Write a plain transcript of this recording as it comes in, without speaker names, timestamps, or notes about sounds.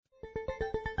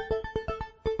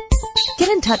Get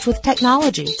in touch with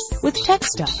technology with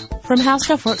TechStuff from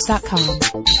HowStuffWorks.com.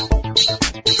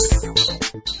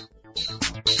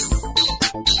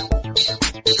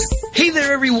 Hey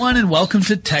there, everyone, and welcome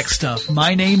to Tech Stuff.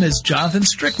 My name is Jonathan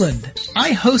Strickland.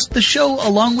 I host the show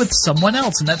along with someone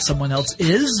else, and that someone else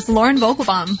is Lauren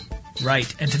Vogelbaum.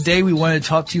 Right, and today we want to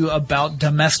talk to you about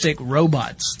domestic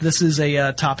robots. This is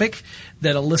a topic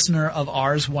that a listener of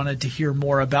ours wanted to hear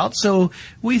more about, so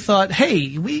we thought,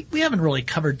 hey, we haven't really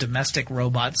covered domestic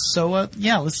robots, so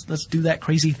let's do that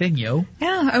crazy thing, yo.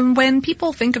 Yeah, when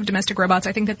people think of domestic robots,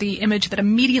 I think that the image that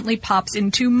immediately pops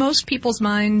into most people's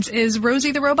minds is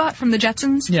Rosie the Robot from the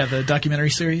Jetsons. Yeah, the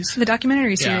documentary series. The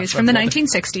documentary series from the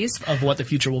 1960s. Of what the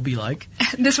future will be like.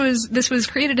 This was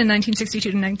created in 1962 to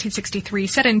 1963,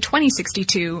 set in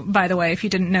 2062, by the way, if you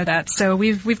didn't know that. So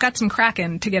we've got some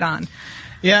cracking to get on.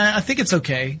 Yeah, I think it's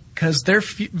okay, because their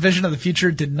vision of the future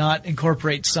did not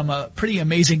incorporate some pretty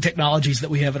amazing technologies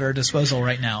that we have at our disposal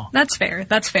right now. That's fair.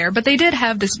 But they did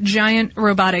have this giant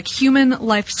robotic human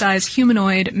life-size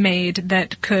humanoid maid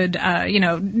that could,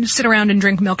 sit around and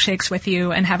drink milkshakes with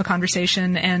you and have a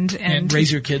conversation and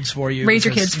raise your kids for you.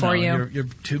 You're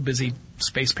too busy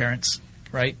space parents,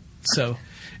 right? So,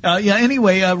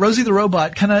 anyway, Rosie the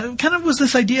Robot kind of was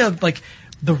this idea of like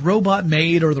the robot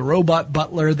maid or the robot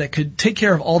butler that could take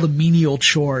care of all the menial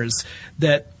chores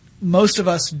that most of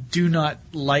us do not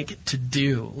like to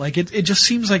do. Like it just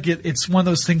seems like it's one of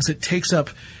those things that takes up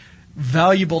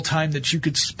valuable time that you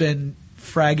could spend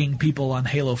fragging people on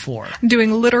Halo 4.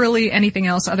 Doing literally anything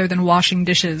else other than washing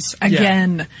dishes.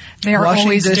 Again, they are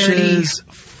always washing dishes,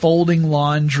 dirty. Folding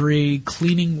laundry,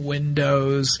 cleaning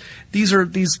windows. These are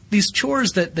these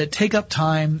chores that take up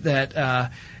time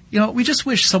that we just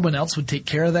wish someone else would take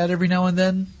care of that every now and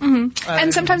then. Mm-hmm.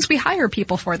 And sometimes we hire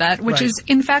people for that, which is,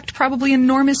 in fact, probably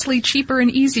enormously cheaper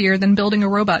and easier than building a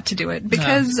robot to do it,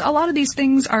 because a lot of these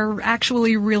things are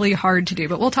actually really hard to do,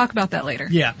 but we'll talk about that later.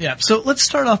 Yeah. So let's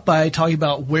start off by talking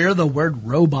about where the word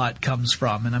robot comes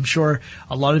from, and I'm sure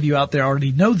a lot of you out there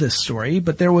already know this story,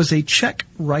 but there was a Czech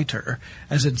writer,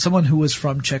 as in someone who was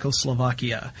from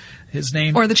Czechoslovakia. His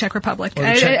name... Or the Czech Republic.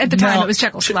 At the time, it was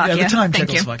Czechoslovakia. At the time,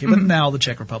 Czechoslovakia, but now the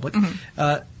Czech Republic.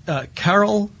 Mm-hmm.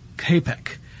 Karel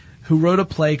Čapek, who wrote a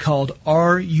play called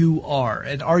RUR,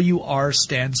 and RUR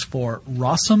stands for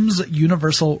Rossum's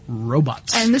Universal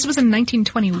Robots. And this was in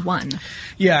 1921.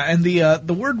 Yeah, and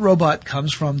the word robot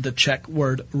comes from the Czech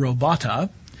word robota,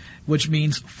 which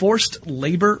means forced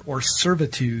labor or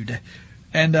servitude.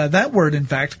 And that word, in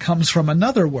fact, comes from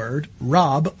another word,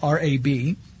 rab,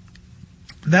 R-A-B.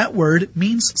 That word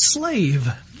means slave.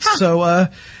 Huh. So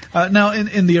now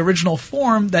in the original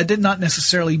form, that did not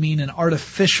necessarily mean an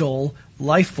artificial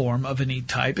life form of any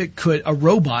type. A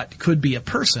robot could be a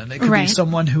person. It could be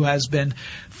someone who has been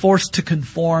forced to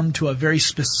conform to a very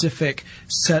specific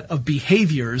set of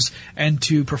behaviors and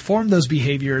to perform those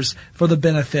behaviors for the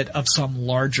benefit of some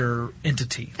larger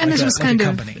entity. And this was kind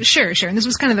of sure. And this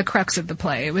was kind of the crux of the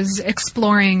play. It was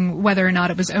exploring whether or not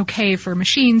it was okay for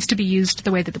machines to be used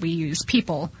the way that we use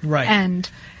people. Right. And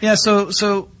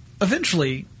so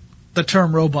eventually the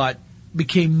term robot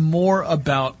became more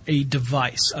about a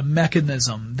device, a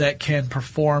mechanism that can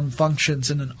perform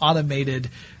functions in an automated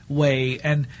way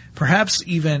and perhaps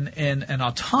even in an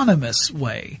autonomous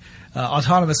way.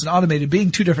 Autonomous and automated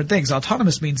being two different things.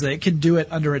 Autonomous means that it can do it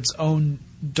under its own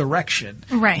direction.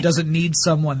 Right. It doesn't need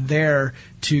someone there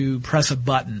to press a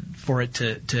button for it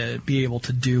to be able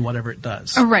to do whatever it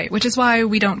does. Right, which is why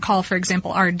we don't call, for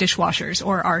example, our dishwashers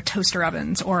or our toaster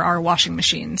ovens or our washing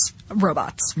machines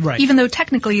robots. Right. Even though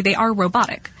technically they are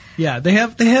robotic. Yeah, they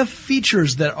have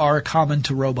features that are common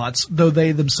to robots, though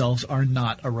they themselves are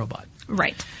not a robot.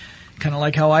 Right. Kind of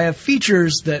like how I have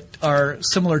features that are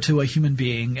similar to a human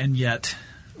being and yet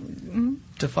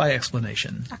defy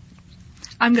explanation.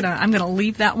 I'm gonna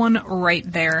leave that one right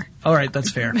there. All right,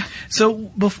 that's fair. So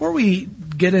before we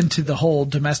get into the whole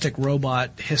domestic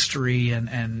robot history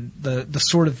and the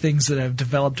sort of things that have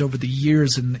developed over the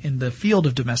years in the field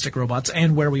of domestic robots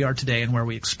and where we are today and where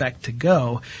we expect to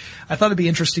go, I thought it'd be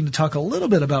interesting to talk a little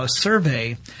bit about a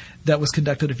survey that was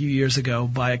conducted a few years ago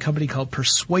by a company called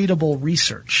Persuadable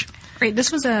Research. Great.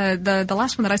 This was the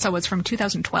last one that I saw was from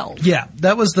 2012. Yeah,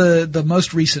 that was the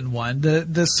most recent one.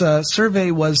 This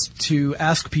survey was to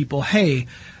ask people, hey,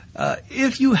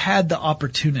 if you had the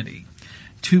opportunity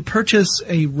to purchase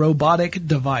a robotic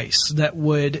device that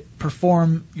would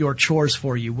perform your chores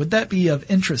for you, would that be of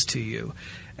interest to you?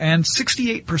 And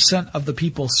 68% of the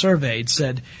people surveyed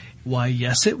said, Why,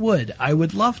 yes, it would. I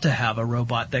would love to have a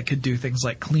robot that could do things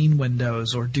like clean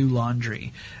windows or do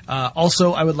laundry.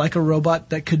 Also, I would like a robot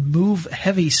that could move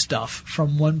heavy stuff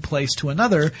from one place to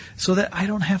another so that I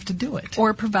don't have to do it.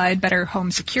 Or provide better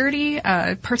home security.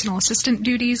 Personal assistant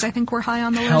duties, I think, were high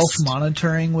on the Health list.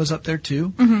 monitoring was up there,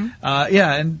 too.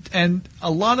 And a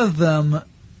lot of them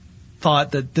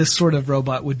thought that this sort of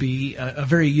robot would be a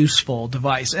very useful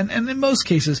device. And in most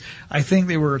cases, I think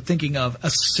they were thinking of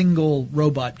a single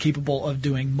robot capable of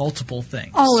doing multiple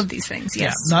things. All of these things,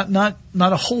 yes. Yeah,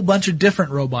 not a whole bunch of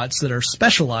different robots that are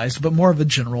specialized, but more of a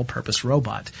general purpose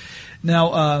robot.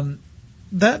 Now,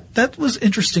 that was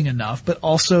interesting enough, but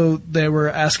also they were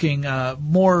asking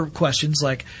more questions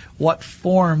like, what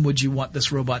form would you want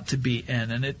this robot to be in?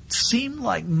 And it seemed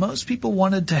like most people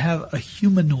wanted to have a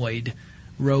humanoid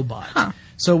robot. Huh.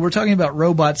 So we're talking about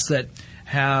robots that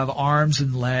have arms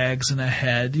and legs and a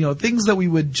head, things that we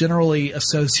would generally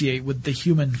associate with the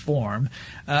human form.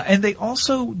 And they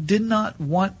also did not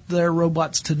want their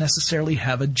robots to necessarily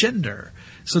have a gender.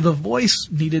 So the voice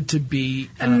needed to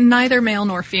be neither male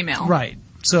nor female. Right.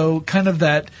 So kind of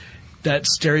that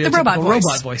stereotypical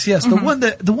robot voice. Yes, the one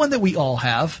that we all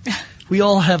have. We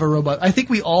all have a robot. I think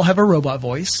we all have a robot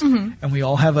voice, and we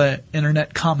all have a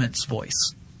internet comments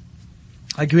voice.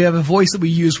 Like, we have a voice that we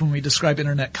use when we describe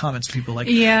internet comments to people. Like,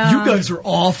 yeah. You guys are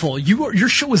awful. Your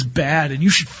show is bad, and you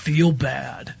should feel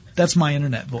bad. That's my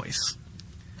internet voice.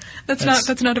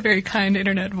 That's not a very kind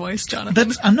internet voice,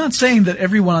 Jonathan. I'm not saying that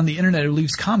everyone on the internet who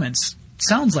leaves comments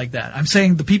sounds like that. I'm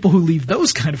saying the people who leave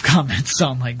those kind of comments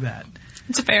sound like that.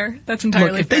 It's fair. That's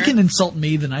entirely Look, if fair. they can insult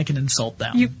me, then I can insult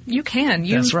them. You can.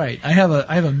 That's right. I have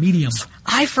a medium.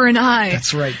 Eye for an eye.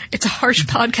 That's right. It's a harsh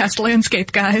podcast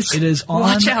landscape, guys. It is on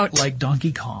Watch out. like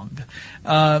Donkey Kong.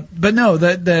 But no,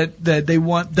 that they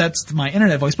want, that's my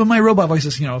internet voice. But my robot voice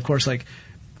is, of course, like,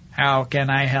 how can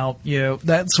I help you?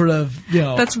 That sort of,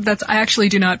 That's. I actually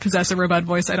do not possess a robot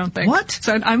voice, I don't think. What?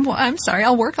 So I'm sorry.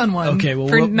 I'll work on one. Okay, well,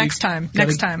 for next time.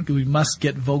 Next time. We must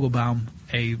get Vogelbaum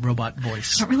a robot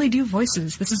voice. I don't really do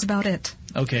voices. This is about it.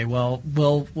 Okay, well,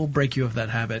 we'll break you of that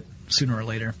habit sooner or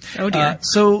later. Oh dear.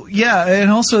 So yeah,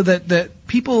 and also that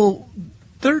people,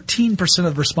 13%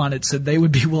 of respondents said they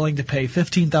would be willing to pay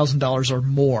 $15,000 or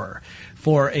more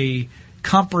for a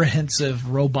comprehensive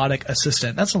robotic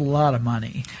assistant. That's a lot of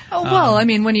money. Oh well, I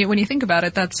mean, when you think about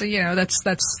it, that's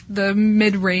the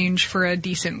mid range for a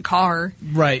decent car.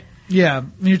 Right. Yeah,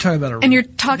 you're talking about you're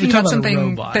talking about something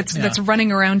robot. that's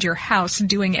running around your house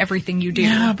doing everything you do.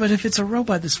 Yeah, but if it's a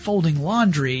robot that's folding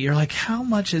laundry, you're like, how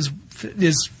much is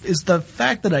the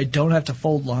fact that I don't have to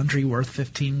fold laundry worth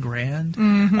 $15,000?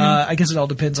 Mm-hmm. I guess it all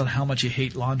depends on how much you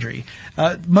hate laundry.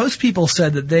 Most people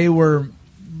said that they were.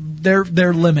 Their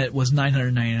limit was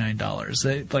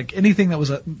 $999. Like anything that was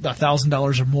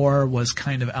 $1,000 or more was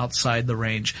kind of outside the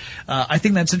range. I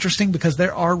think that's interesting because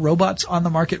there are robots on the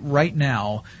market right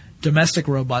now, domestic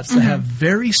robots that have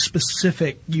very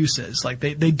specific uses. Like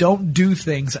they don't do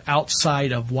things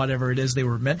outside of whatever it is they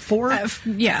were meant for.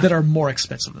 That are more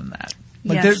expensive than that.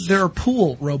 Like yes. there are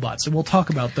pool robots, and we'll talk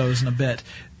about those in a bit,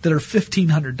 that are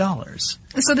 $1,500.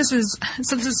 So this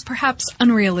is perhaps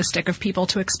unrealistic of people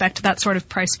to expect that sort of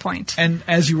price point. And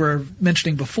as you were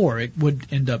mentioning before, it would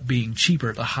end up being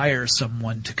cheaper to hire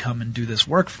someone to come and do this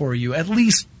work for you, at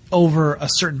least over a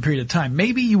certain period of time.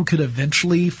 Maybe you could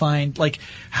eventually find, like,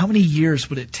 how many years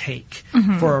would it take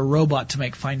for a robot to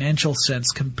make financial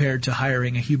sense compared to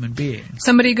hiring a human being?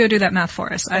 Somebody go do that math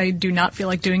for us. I do not feel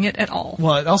like doing it at all.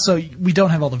 Well, also, we don't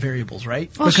have all the variables, right?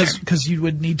 Well, because you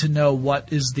would need to know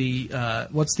what's the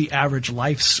average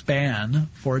lifespan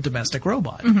for a domestic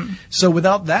robot. So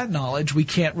without that knowledge, we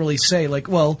can't really say, like,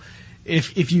 well,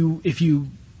 if you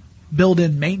build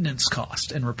in maintenance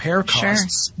cost and repair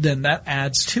costs, then that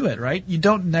adds to it, right? You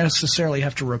don't necessarily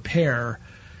have to repair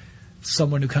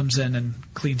someone who comes in and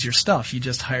cleans your stuff. You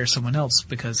just hire someone else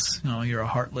because, you're a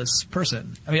heartless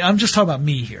person. I mean, I'm just talking about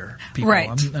me here, people. Right.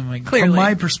 I'm like, clearly. from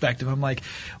my perspective, I'm like,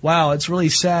 wow, it's really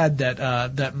sad that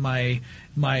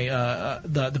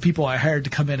the people I hired to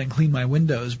come in and clean my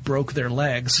windows broke their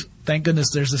legs. Thank goodness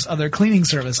there's this other cleaning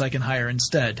service I can hire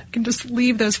instead. You can just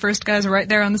leave those first guys right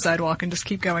there on the sidewalk and just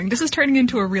keep going. This is turning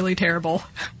into a really terrible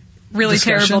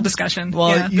discussion. Well,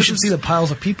 yeah, you should see the piles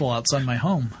of people outside my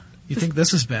home. You think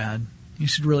this is bad? You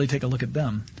should really take a look at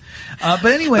them. But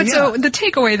anyway, So the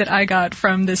takeaway that I got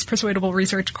from this Persuadable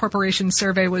Research Corporation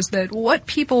survey was that what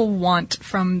people want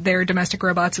from their domestic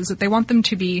robots is that they want them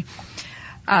to be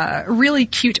really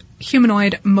cute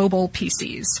humanoid mobile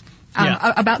PCs.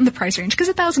 about in the price range, because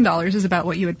 $1,000 is about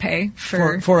what you would pay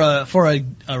for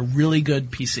a really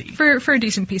good PC. For a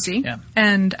decent PC. Yeah.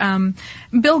 And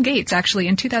Bill Gates actually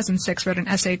in 2006 wrote an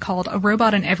essay called "A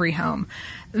Robot in Every Home"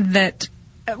 that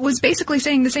was basically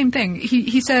saying the same thing.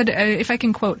 He said, if I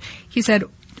can quote, he said,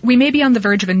 "We may be on the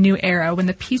verge of a new era when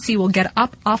the PC will get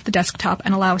up off the desktop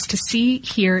and allow us to see,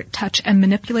 hear, touch, and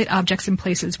manipulate objects in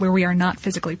places where we are not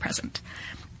physically present."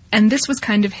 And this was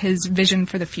kind of his vision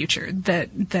for the future, that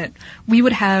we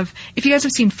would have, if you guys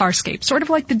have seen Farscape, sort of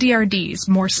like the DRDs,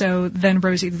 more so than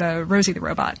Rosie the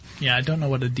robot. Yeah, I don't know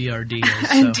what a DRD is.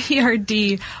 A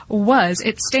DRD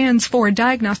it stands for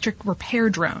Diagnostic Repair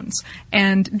Drones.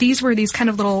 And these were these kind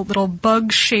of little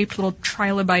bug-shaped, little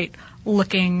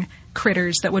trilobite-looking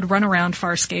critters that would run around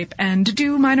Farscape and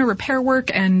do minor repair work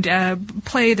and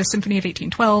play the Symphony of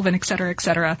 1812 and et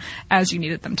cetera, as you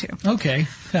needed them to. Okay.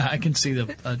 Yeah, I can see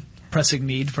the pressing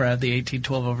need for the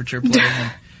 1812 Overture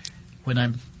playing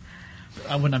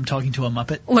when I'm talking to a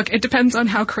Muppet. Look, it depends on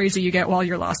how crazy you get while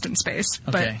you're lost in space.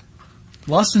 Okay.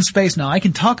 Lost in Space, now I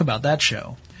can talk about that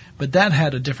show, but that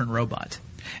had a different robot.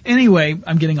 Anyway,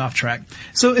 I'm getting off track.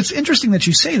 So it's interesting that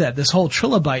you say that, this whole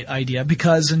trilobite idea,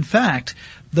 because in fact,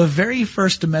 the very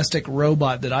first domestic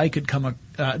robot that I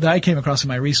came across in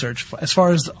my research, as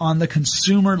far as on the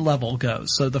consumer level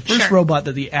goes, so the first robot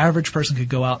that the average person could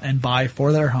go out and buy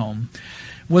for their home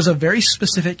was a very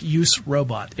specific use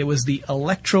robot. It was the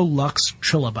Electrolux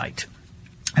Trilobite.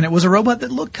 And it was a robot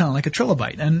that looked kind of like a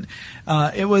trilobite. And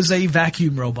it was a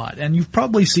vacuum robot. And you've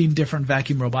probably seen different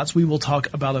vacuum robots. We will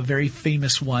talk about a very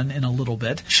famous one in a little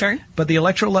bit. Sure. But the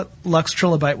Electrolux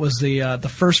Trilobite was the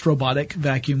first robotic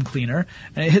vacuum cleaner.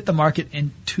 And it hit the market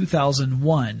in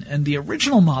 2001. And the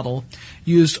original model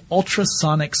used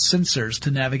ultrasonic sensors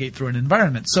to navigate through an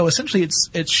environment. So essentially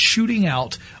it's shooting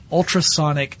out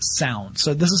ultrasonic sound.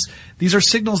 So these are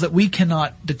signals that we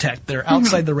cannot detect. They're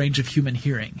outside the range of human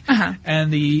hearing. Uh-huh.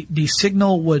 And the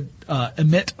signal would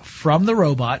emit from the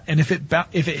robot, and if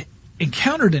it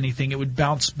encountered anything, it would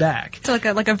bounce back. So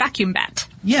like a vacuum bat.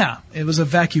 Yeah, it was a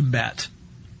vacuum bat.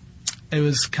 It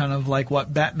was kind of like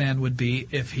what Batman would be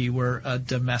if he were a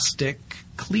domestic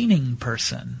cleaning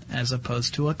person as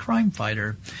opposed to a crime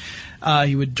fighter.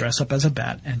 He would dress up as a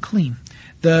bat and clean.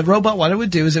 The robot, what it would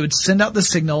do is it would send out the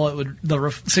signal.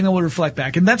 The signal would reflect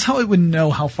back, and that's how it would know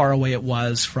how far away it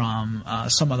was from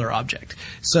some other object.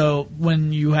 So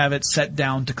when you have it set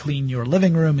down to clean your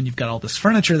living room, and you've got all this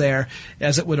furniture there,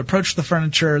 as it would approach the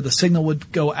furniture, the signal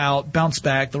would go out, bounce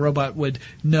back. The robot would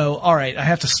know, all right, I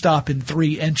have to stop in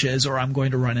 3 inches, or I'm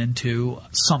going to run into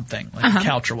something like a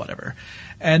couch or whatever.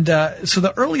 And so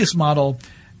the earliest model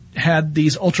had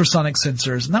these ultrasonic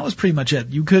sensors, and that was pretty much it.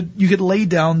 You could lay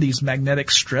down these magnetic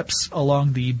strips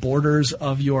along the borders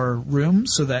of your room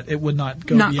so that it would not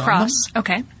go beyond cross. them.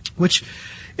 Okay. Which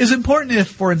is important if,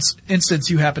 for instance,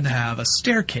 you happen to have a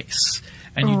staircase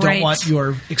and you don't want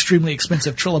your extremely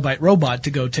expensive trilobite robot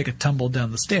to go take a tumble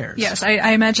down the stairs. Yes,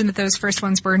 I imagine that those first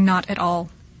ones were not at all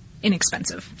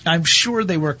inexpensive. I'm sure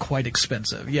they were quite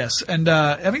expensive, yes. And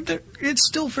I mean, it's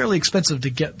still fairly expensive to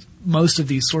get most of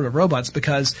these sort of robots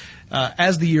because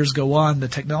as the years go on, the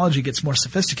technology gets more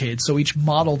sophisticated, so each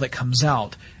model that comes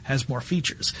out has more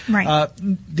features. Right.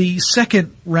 The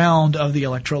second round of the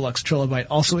Electrolux Trilobite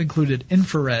also included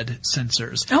infrared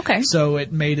sensors. Okay. So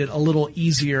it made it a little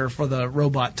easier for the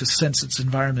robot to sense its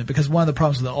environment, because one of the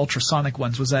problems with the ultrasonic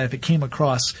ones was that if it came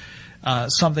across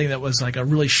something that was like a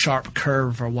really sharp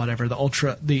curve or whatever, the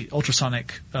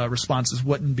ultrasonic responses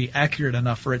wouldn't be accurate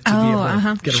enough for it to be able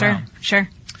to get around. Sure.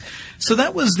 So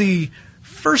that was the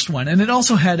first one, and it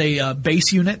also had a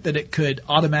base unit that it could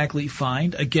automatically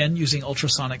find, again using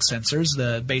ultrasonic sensors.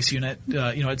 The base unit,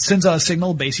 it sends out a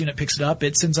signal, base unit picks it up,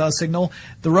 it sends out a signal,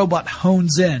 the robot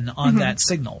hones in on that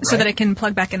signal. Right? So that it can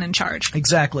plug back in and charge.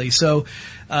 Exactly. So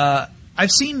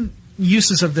I've seen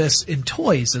uses of this in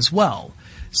toys as well.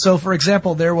 So, for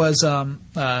example, there was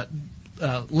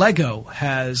Lego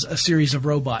has a series of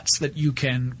robots that you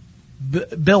can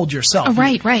build yourself. Oh,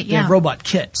 right, yeah. They have robot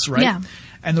kits, right? Yeah.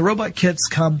 And the robot kits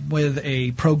come with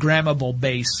a programmable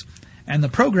base, and the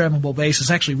programmable base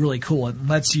is actually really cool. It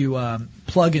lets you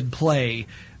plug and play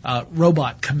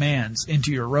robot commands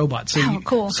into your robot. So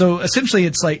cool. So essentially,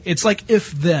 it's like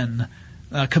if-then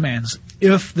commands.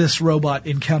 If this robot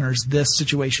encounters this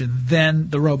situation, then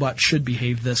the robot should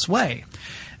behave this way.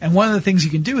 And one of the things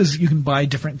you can do is you can buy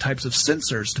different types of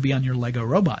sensors to be on your Lego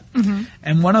robot. Mm-hmm.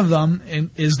 And one of them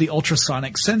is the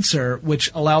ultrasonic sensor, which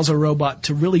allows a robot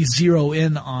to really zero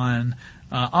in on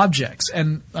objects.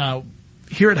 And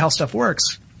here at How Stuff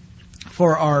Works,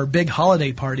 for our big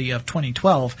holiday party of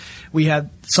 2012, we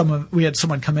had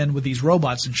someone come in with these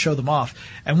robots and show them off.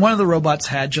 And one of the robots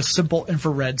had just simple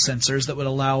infrared sensors that would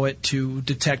allow it to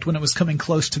detect when it was coming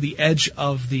close to the edge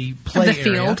of the play area.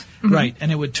 Field. Mm-hmm. Right,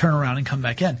 and it would turn around and come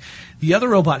back in. The other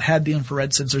robot had the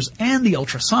infrared sensors and the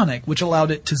ultrasonic, which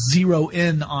allowed it to zero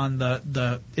in on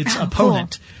its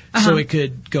opponent, so it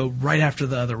could go right after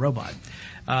the other robot.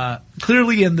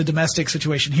 Clearly in the domestic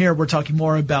situation here, we're talking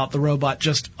more about the robot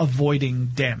just avoiding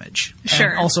damage.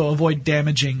 Sure. And also avoid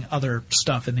damaging other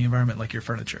stuff in the environment like your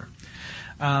furniture.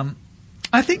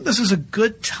 I think this is a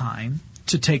good time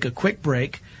to take a quick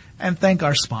break and thank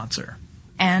our sponsor.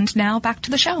 And now back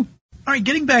to the show. All right,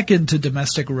 getting back into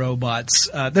domestic robots,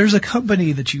 there's a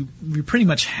company that you pretty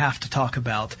much have to talk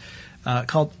about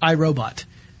called iRobot,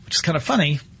 which is kind of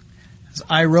funny.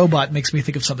 iRobot makes me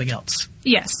think of something else.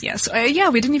 Yes. We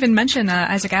didn't even mention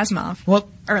Isaac Asimov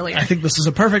earlier. I think this is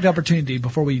a perfect opportunity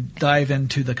before we dive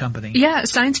into the company. Yeah,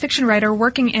 science fiction writer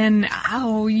working in,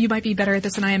 you might be better at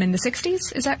this than I am, in the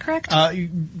 60s, is that correct?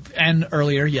 And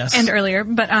earlier, yes. And earlier,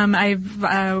 but I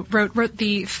wrote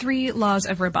the 3 laws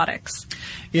of robotics.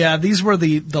 Yeah, these were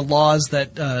the laws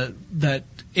that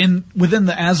within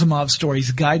the Asimov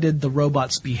stories guided the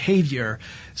robot's behavior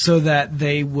so that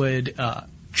they would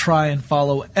try and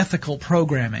follow ethical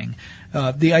programming.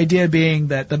 The idea being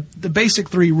that the basic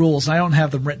 3 rules, I don't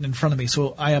have them written in front of me,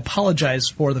 so I apologize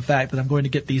for the fact that I'm going to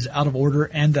get these out of order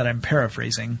and that I'm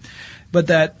paraphrasing, but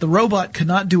that the robot could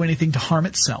not do anything to harm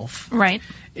itself. Right.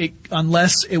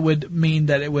 Unless it would mean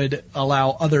that it would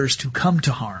allow others to come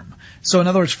to harm. So in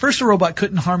other words, first a robot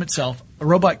couldn't harm itself. A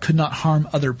robot could not harm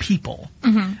other people.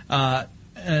 Mm-hmm.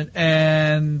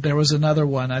 And there was another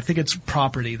one. I think it's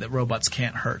property that robots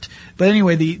can't hurt. But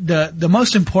anyway, the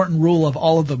most important rule of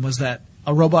all of them was that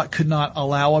a robot could not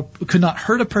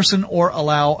hurt a person or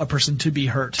allow a person to be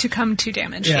hurt. To come to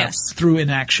damage, yes. Through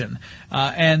inaction.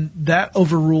 And that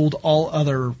overruled all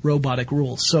other robotic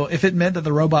rules. So if it meant that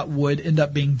the robot would end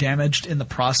up being damaged in the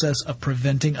process of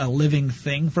preventing a living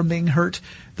thing from being hurt,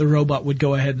 the robot would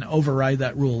go ahead and override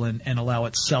that rule and allow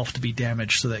itself to be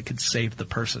damaged so that it could save the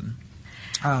person.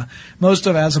 Most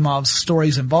of Asimov's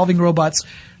stories involving robots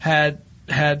had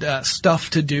stuff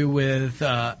to do with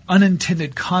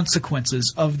unintended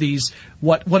consequences of these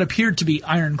what appeared to be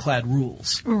ironclad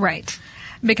rules. Right,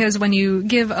 because when you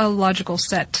give a logical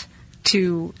set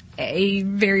to a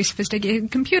very sophisticated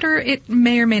computer, it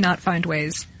may or may not find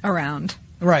ways around.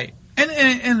 Right.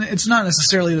 And it's not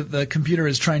necessarily that the computer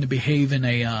is trying to behave in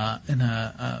a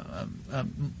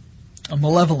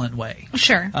malevolent way.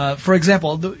 Sure. For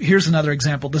example, here's another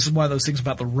example. This is one of those things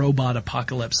about the robot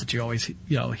apocalypse that you always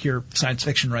hear science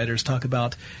fiction writers talk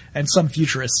about, and some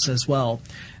futurists as well.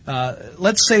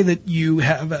 Let's say that you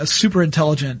have a super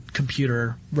intelligent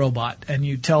computer robot, and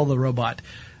you tell the robot,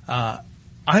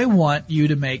 I want you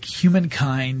to make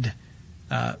humankind,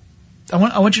 I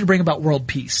want you to bring about world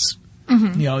peace.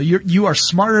 Mm-hmm. You are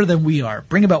smarter than we are.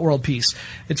 Bring about world peace.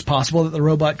 It's possible that the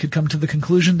robot could come to the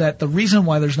conclusion that the reason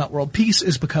why there's not world peace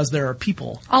is because there are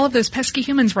people. All of those pesky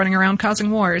humans running around causing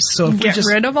wars. So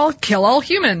if kill all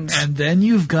humans. And then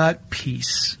you've got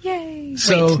peace. Yay.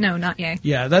 So, wait, no, not yay.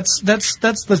 Yeah, that's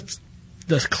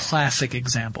the classic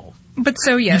example. But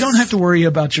so, yes. You don't have to worry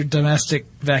about your domestic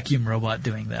vacuum robot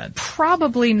doing that.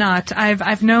 Probably not.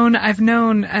 I've known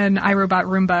an iRobot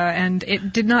Roomba, and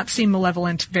it did not seem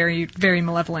malevolent, very, very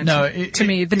malevolent to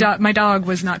me. My dog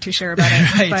was not too sure about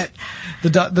it. Right.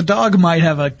 But the dog might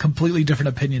have a completely different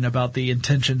opinion about the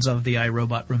intentions of the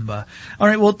iRobot Roomba. All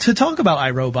right, well, to talk about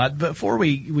iRobot, before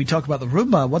we talk about the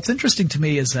Roomba, what's interesting to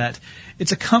me is that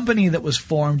it's a company that was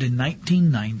formed in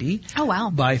 1990. Oh, wow.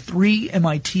 By 3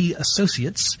 MIT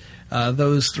associates.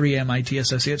 Those 3 MIT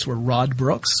associates were Rod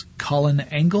Brooks, Colin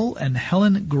Angle, and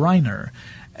Helen Greiner.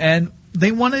 And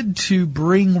they wanted to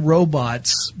bring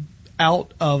robots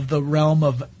out of the realm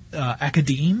of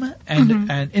academe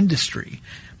and industry.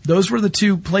 Those were the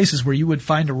 2 places where you would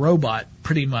find a robot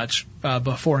pretty much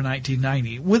before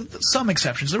 1990, with some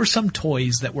exceptions. There were some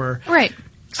toys that were right.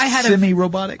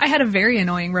 semi-robotic. I had a very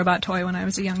annoying robot toy when I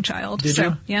was a young child. Did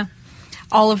you? Yeah.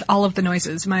 All of the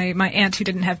noises. My aunt, who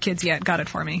didn't have kids yet, got it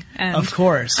for me. And, of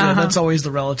course. Yeah, that's always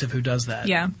the relative who does that.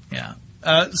 Yeah.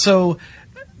 Yeah. So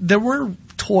there were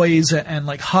toys, and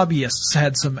like hobbyists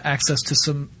had some access to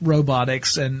some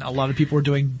robotics, and a lot of people were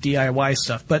doing DIY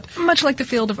stuff. But much like the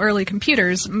field of early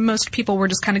computers, most people were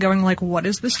just kind of going like, what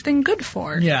is this thing good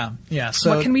for? Yeah.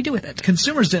 So what can we do with it?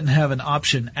 Consumers didn't have an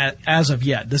option as of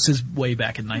yet. This is way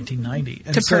back in 1990.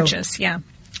 And to purchase, yeah.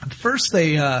 First,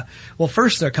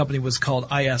 their company was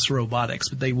called IS Robotics,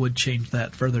 but they would change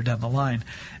that further down the line.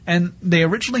 And they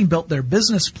originally built their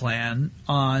business plan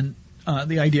on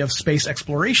the idea of space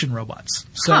exploration robots.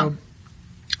 So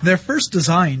their first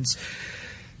designs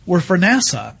were for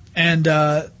NASA, and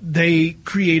they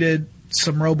created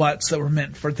some robots that were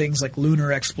meant for things like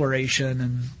lunar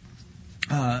exploration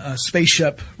and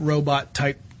spaceship robot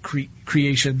type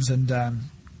creations and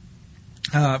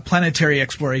planetary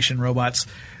exploration robots.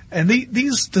 And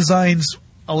these designs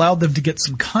allowed them to get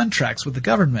some contracts with the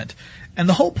government. And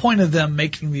the whole point of them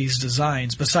making these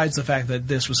designs, besides the fact that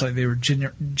this was something they were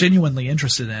genuinely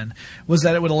interested in, was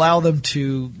that it would allow them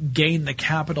to gain the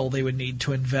capital they would need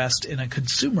to invest in a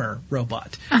consumer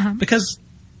robot. Because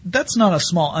that's not a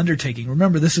small undertaking.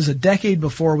 Remember, this is a decade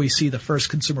before we see the first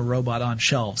consumer robot on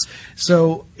shelves.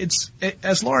 So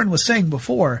as Lauren was saying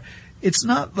before, it's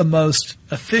not the most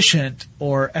efficient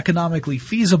or economically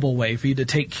feasible way for you to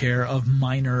take care of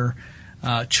minor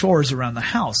chores around the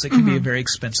house. It can be a very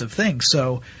expensive thing.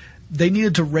 So they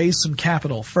needed to raise some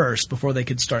capital first before they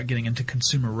could start getting into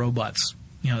consumer robots.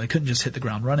 They couldn't just hit the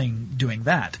ground running doing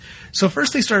that. So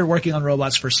first they started working on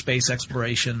robots for space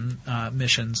exploration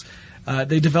missions.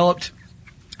 They developed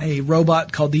a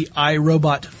robot called the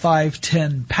iRobot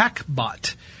 510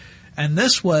 PackBot. And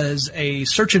this was a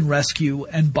search and rescue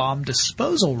and bomb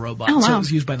disposal robot. Oh, wow. So it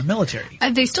was used by the military.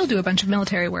 They still do a bunch of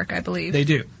military work, I believe. They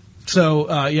do.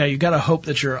 So, you got to hope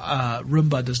that your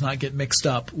Roomba does not get mixed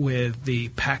up with the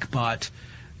PackBot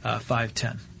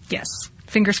 510. Yes.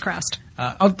 Fingers crossed.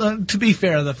 To be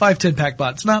fair, the 510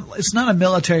 PackBot, it's not a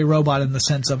military robot in the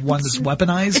sense of one that's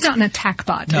weaponized. It's not an attack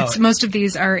bot. No. Most of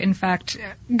these are, in fact,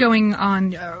 going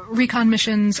on recon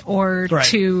missions or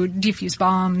to defuse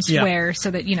bombs,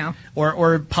 so that,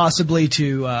 Or possibly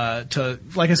to,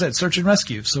 like I said, search and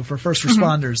rescue. So for first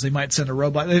responders, they might send a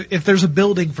robot. If there's a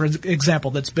building, for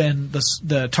example, that's been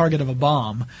the target of a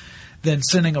bomb, then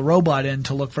sending a robot in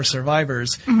to look for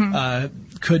survivors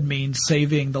could mean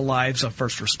saving the lives of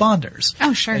first responders.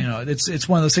 Oh, sure. It's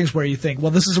one of those things where you think, well,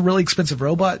 this is a really expensive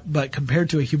robot, but compared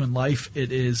to a human life,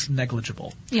 it is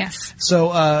negligible. Yes. So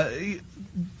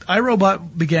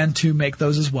iRobot began to make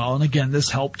those as well, and again,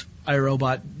 this helped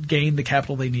iRobot gain the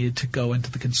capital they needed to go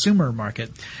into the consumer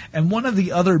market. And one of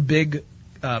the other big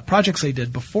projects they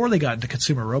did before they got into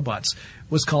consumer robots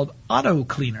was called Auto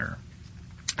Cleaner.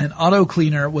 And Auto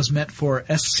Cleaner was meant for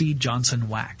SC Johnson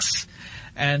Wax,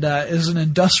 and is an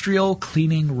industrial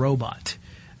cleaning robot.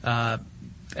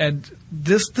 And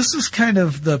this is kind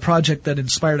of the project that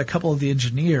inspired a couple of the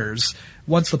engineers,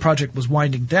 once the project was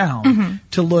winding down,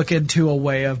 to look into a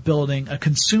way of building a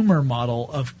consumer model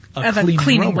of a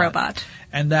cleaning robot.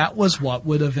 And that was what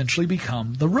would eventually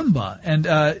become the Roomba. And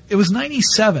it was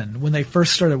 1997 when they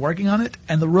first started working on it,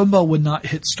 and the Roomba would not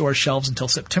hit store shelves until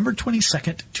September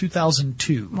 22nd,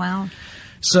 2002. Wow.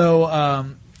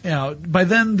 So, by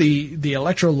then the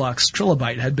Electrolux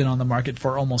Trilobite had been on the market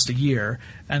for almost a year,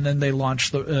 and then they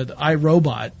launched the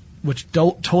iRobot, which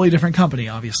totally different company,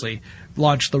 obviously,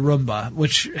 launched the Roomba,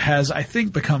 which has, I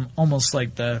think, become almost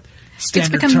like the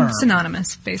standard term. It's become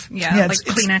synonymous, basically. Yeah, like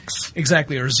Kleenex.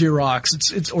 Exactly, or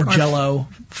Xerox. Or Jell-O.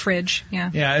 Fridge, yeah.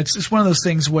 Yeah, it's one of those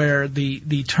things where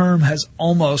the term has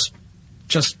almost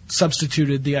just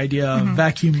substituted the idea of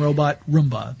vacuum robot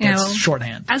Roomba. That's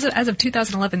shorthand. As of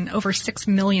 2011, over 6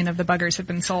 million of the buggers have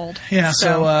been sold. Yeah,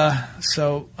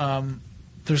 so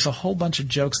there's a whole bunch of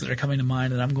jokes that are coming to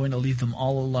mind, and I'm going to leave them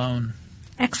all alone.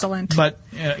 Excellent. But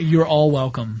you're all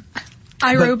welcome.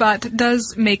 iRobot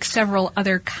does make several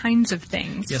other kinds of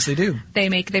things. Yes, they do. They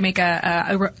make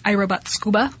a iRobot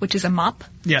Scuba, which is a mop.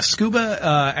 Yeah,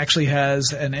 Scuba actually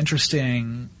has an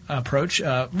interesting approach.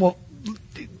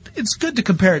 It's good to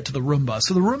compare it to the Roomba.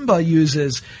 So the Roomba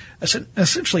uses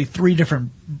essentially 3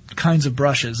 different kinds of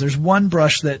brushes. There's one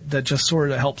brush that just sort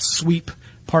of helps sweep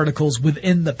particles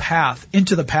within the path,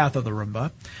 into the path of the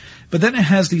Roomba. But then it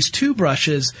has these 2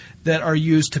 brushes that are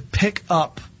used to pick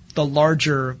up the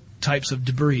larger types of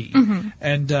debris.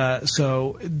 And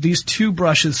so these 2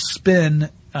 brushes spin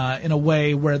in a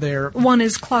way where they're... One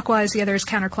is clockwise, the other is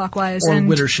counterclockwise. Or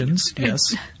Widdershins,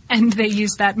 yes. And they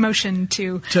use that motion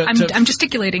I'm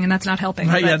gesticulating, and that's not helping.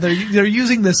 Right, yeah, they're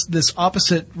using this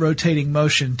opposite rotating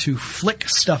motion to flick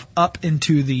stuff up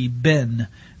into the bin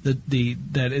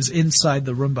that is inside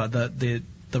the Roomba,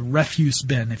 the refuse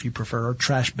bin, if you prefer, or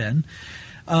trash bin.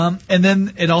 And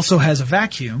then it also has a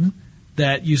vacuum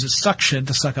that uses suction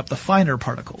to suck up the finer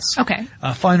particles. Okay.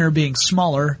 Finer being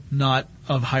smaller, not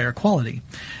of higher quality.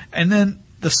 And then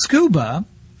the Scuba,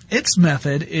 its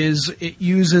method is it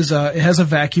has a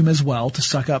vacuum as well to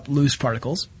suck up loose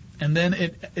particles. And then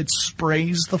it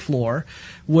sprays the floor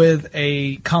with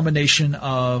a combination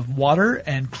of water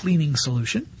and cleaning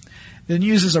solution. Then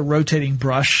uses a rotating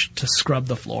brush to scrub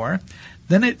the floor.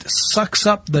 Then it sucks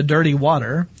up the dirty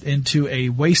water into a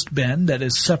waste bin that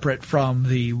is separate from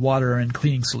the water and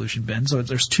cleaning solution bin. So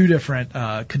there's two different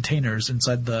containers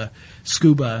inside the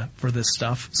scuba for this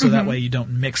stuff. So that way you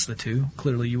don't mix the two.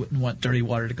 Clearly you wouldn't want dirty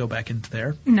water to go back into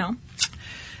there. No.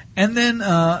 And then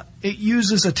it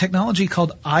uses a technology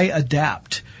called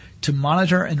iAdapt to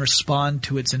monitor and respond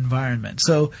to its environment.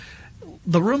 So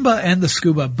the Roomba and the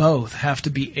Scuba both have to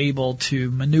be able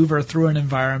to maneuver through an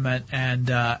environment and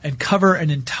cover an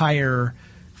entire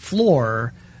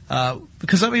floor.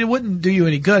 Because, I mean, it wouldn't do you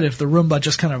any good if the Roomba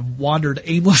just kind of wandered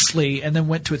aimlessly and then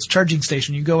went to its charging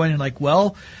station. You go in and like,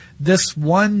 well, this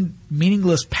one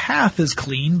meaningless path is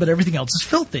clean, but everything else is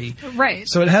filthy. Right.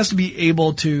 So it has to be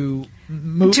able to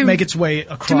make its way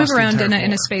across to move around the entire in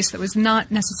a floor. space that was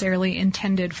not necessarily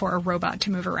intended for a robot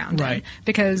to move around in. Right.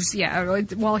 Because,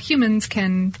 while humans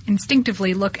can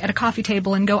instinctively look at a coffee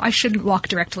table and go, I shouldn't walk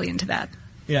directly into that.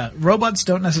 Yeah, robots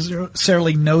don't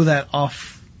necessarily know that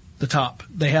off the top.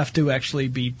 They have to actually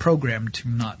be programmed to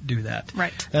not do that.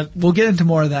 Right. We'll get into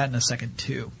more of that in a second,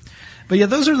 too. But yeah,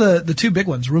 those are the two big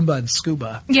ones, Roomba and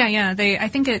Scuba. Yeah. I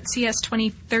think at CES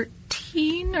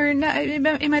 2013, or no, it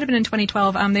might have been in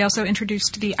 2012, they also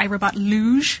introduced the iRobot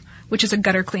Luge, which is a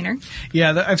gutter cleaner.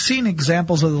 Yeah, I've seen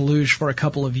examples of the Luge for a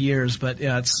couple of years, but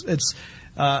yeah, it's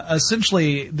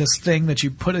essentially this thing that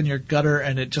you put in your gutter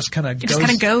and it just kind of goes. It just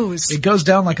kind of goes. It goes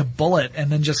down like a bullet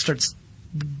and then just starts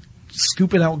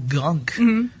scooping out gunk.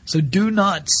 Mm-hmm. So do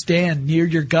not stand near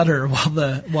your gutter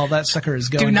while that sucker is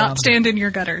going. Do not down. stand in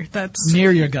your gutter. That's near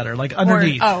your gutter, like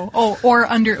underneath. Or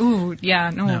under. Ooh, yeah,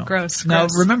 no, gross. Now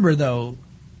remember though,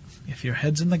 if your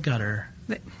head's in the gutter,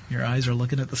 your eyes are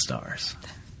looking at the stars.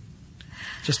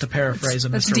 Just to paraphrase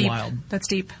that's Mr. deep. Wilde. That's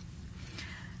deep.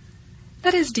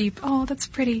 That is deep. Oh, that's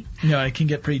pretty. Yeah, it can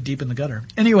get pretty deep in the gutter.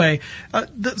 Anyway,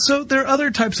 so there are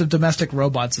other types of domestic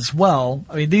robots as well.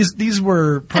 I mean, these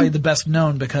were probably the best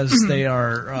known because they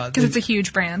are because it's a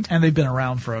huge brand and they've been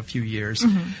around for a few years.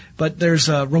 Mm-hmm. But there's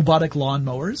robotic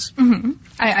lawnmowers. Mm-hmm.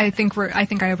 I think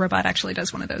iRobot actually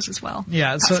does one of those as well.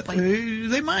 Yeah, possibly. So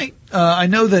they might. I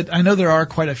know there are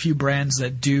quite a few brands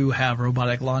that do have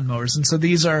robotic lawnmowers, and so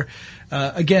these are.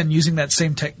 Again, using those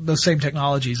same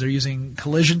technologies, they're using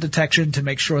collision detection to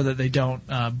make sure that they don't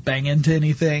bang into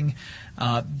anything.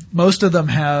 Most of them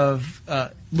have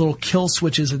little kill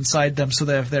switches inside them, so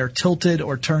that if they're tilted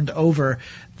or turned over,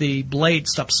 the blade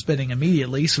stops spinning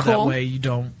immediately. So that way you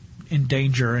don't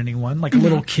endanger anyone, like a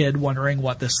little kid wondering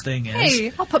what this thing is.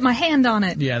 Hey, I'll put my hand on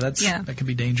it. Yeah, that can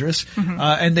be dangerous. Mm-hmm.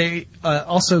 And they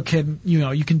also can,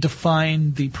 you can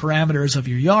define the parameters of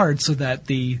your yard so that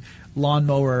the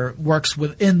lawnmower works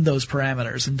within those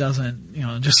parameters and doesn't,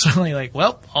 just suddenly like,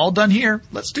 well, all done here.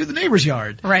 Let's do the neighbor's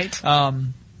yard. Right.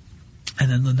 And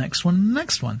then the next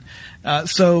one.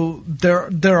 So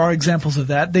there are examples of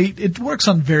that. It works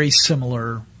on very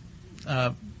similar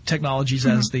technologies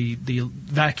as the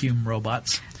vacuum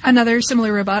robots. Another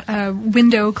similar robot,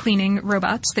 window cleaning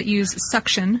robots that use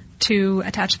suction to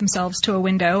attach themselves to a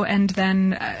window, and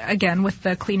then again with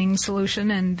the cleaning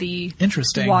solution and the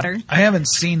water. I haven't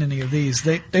seen any of these.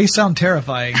 They sound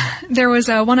terrifying. There was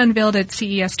one unveiled at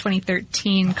CES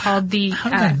 2013 called the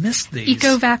How did I miss these?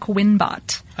 EcoVac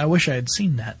Winbot. I wish I had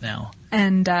seen that now.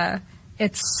 And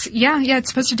it's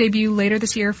supposed to debut later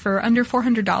this year for under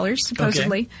 $400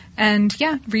 supposedly. Okay. And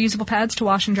reusable pads to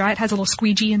wash and dry. It has a little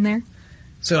squeegee in there.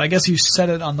 So I guess you set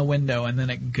it on the window and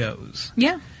then it goes.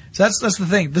 Yeah. So that's the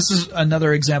thing. This is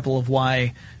another example of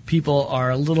why people are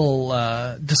a little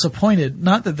disappointed.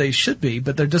 Not that they should be,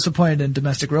 but they're disappointed in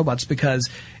domestic robots because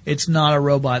it's not a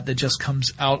robot that just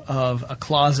comes out of a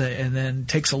closet and then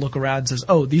takes a look around and says,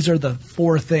 oh, these are the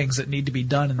 4 things that need to be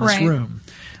done in this room.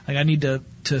 Like I need to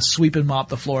sweep and mop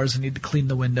the floors, I need to clean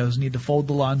the windows, I need to fold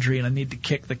the laundry, and I need to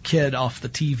kick the kid off the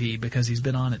TV because he's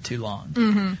been on it too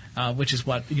long, which is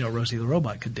what Rosie the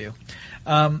robot could do.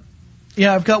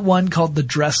 I've got one called the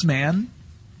Dress Man.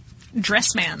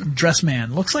 Dress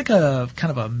Man. Looks like a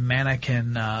kind of a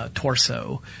mannequin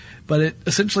torso, but it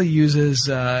essentially uses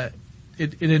the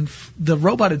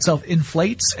robot itself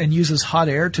inflates and uses hot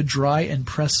air to dry and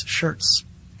press shirts.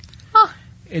 Huh.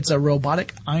 It's a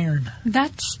robotic iron.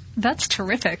 That's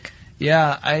terrific.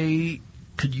 Yeah, I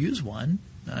could use one.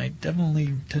 I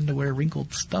definitely tend to wear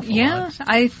wrinkled stuff a lot.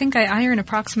 I think I iron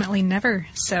approximately never.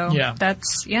 So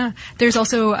There's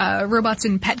also robots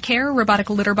in pet care, robotic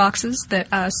litter boxes that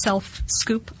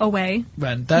self-scoop away.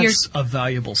 And that's a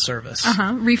valuable service.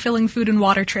 Refilling food and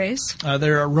water trays.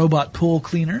 There are robot pool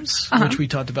cleaners, which we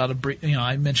talked about.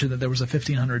 I mentioned that there was a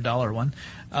 $1,500 one.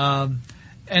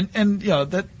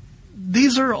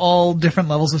 these are all different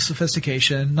levels of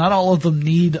sophistication. Not all of them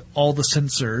need all the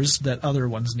sensors that other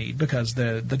ones need because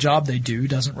the job they do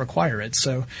doesn't require it.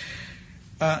 So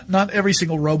not every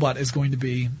single robot is going to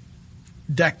be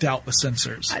decked out with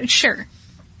sensors. Sure.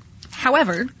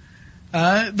 However,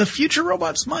 the future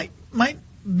robots might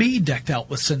be decked out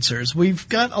with sensors. We've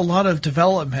got a lot of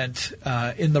development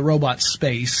in the robot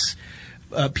space.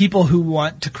 People who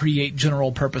want to create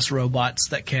general purpose robots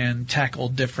that can tackle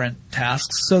different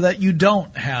tasks so that you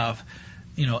don't have,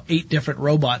 8 different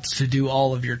robots to do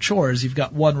all of your chores. You've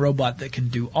got one robot that can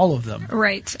do all of them.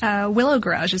 Right. Willow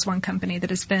Garage is one company that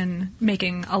has been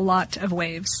making a lot of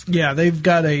waves. Yeah, they've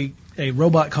got a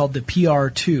robot called the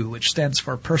PR2, which stands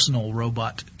for Personal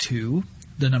Robot 2,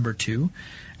 the number 2.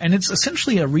 And it's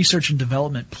essentially a research and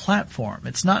development platform.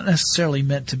 It's not necessarily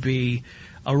meant to be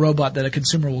a robot that a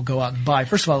consumer will go out and buy.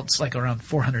 First of all, it's like around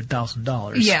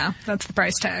 $400,000. Yeah, that's the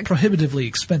price tag. Prohibitively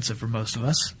expensive for most of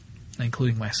us,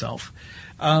 including myself.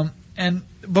 But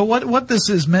what this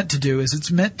is meant to do is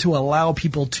it's meant to allow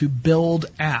people to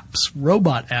build apps,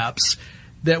 robot apps,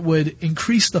 that would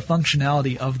increase the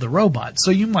functionality of the robot. So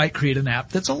you might create an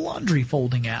app that's a laundry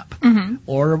folding app,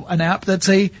 or an app that's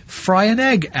a fry an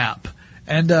egg app.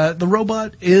 And the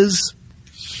robot is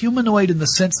humanoid in the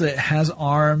sense that it has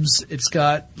arms. It's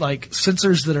got like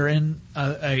sensors that are in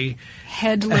a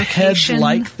head location.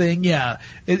 Head-like thing. Yeah,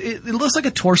 it looks like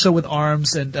a torso with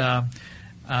arms and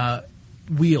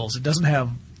wheels. It doesn't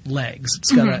have legs.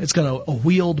 It's got a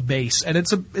wheeled base, and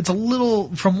it's a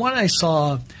little. From what I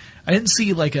saw, I didn't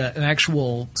see like an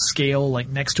actual scale like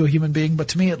next to a human being, but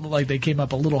to me it looked like they came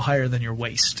up a little higher than your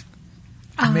waist,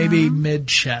 maybe mid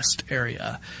chest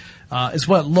area. Is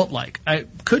what it looked like. It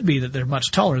could be that they're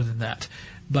much taller than that,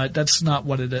 but that's not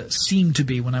what it seemed to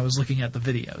be when I was looking at the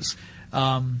videos.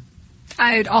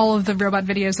 All of the robot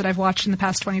videos that I've watched in the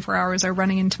past 24 hours are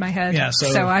running into my head. Yeah,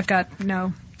 so I've got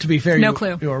no. To be fair, no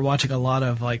clue. You were watching a lot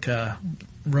of like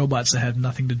robots that had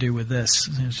nothing to do with this.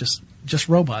 It was just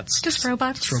robots. Just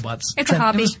robots. Just robots. It's a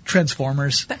hobby. It was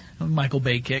Transformers. Michael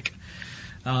Bay kick.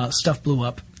 Stuff blew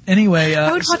up. Anyway,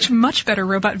 I would watch much better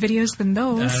robot videos than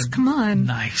those. Come on.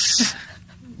 Nice.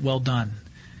 Well done.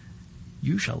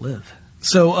 You shall live.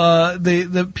 So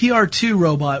the PR2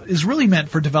 robot is really meant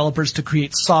for developers to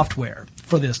create software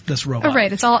for this robot. Oh,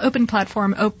 right. It's all open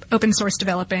platform, open source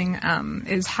developing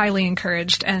is highly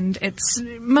encouraged, and it's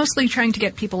mostly trying to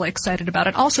get people excited about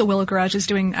it. Also, Willow Garage is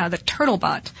doing the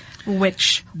Turtlebot,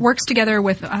 which works together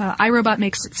with iRobot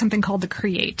makes something called the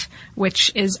Create,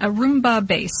 which is a Roomba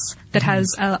base that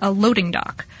has a loading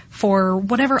dock for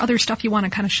whatever other stuff you want to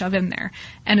kind of shove in there.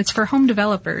 And it's for home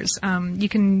developers. You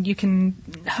can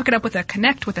hook it up with a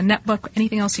Kinect, with a netbook,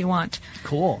 anything else you want.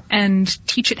 Cool. And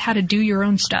teach it how to do your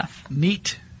own stuff.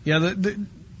 Neat. Yeah, the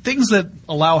things that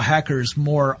allow hackers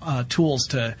more tools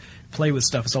to play with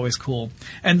stuff is always cool.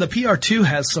 And the PR2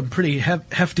 has some pretty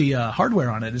hefty hardware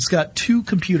on it. It's got 2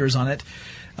 computers on it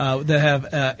that have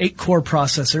 8-core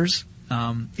processors.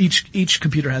 Each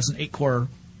computer has an 8-core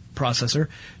processor,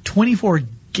 24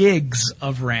 gigs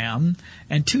of RAM,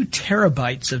 and 2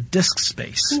 terabytes of disk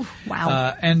space. Ooh,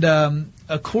 wow! And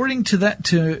according to that,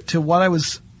 to what I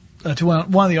was to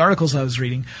one of the articles I was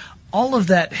reading, all of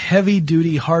that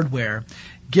heavy-duty hardware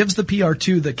gives the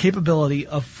PR2 the capability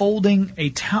of folding a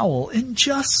towel in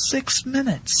just 6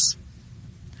 minutes,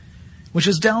 which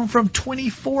is down from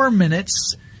 24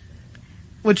 minutes,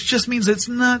 which just means it's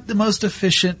not the most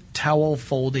efficient towel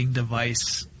folding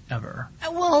device ever.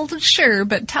 Well, sure,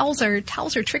 but towels are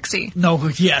tricksy. No,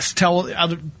 yes, towels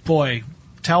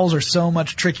are so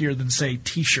much trickier than, say,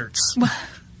 T-shirts.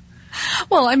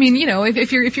 Well, I mean,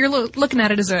 if you're looking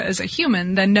at it as a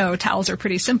human, then no, towels are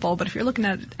pretty simple. But if you're looking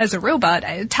at it as a robot,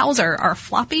 towels are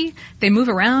floppy. They move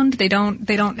around. They don't.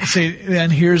 See,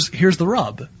 and here's the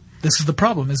rub. This is the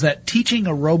problem: is that teaching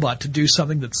a robot to do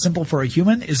something that's simple for a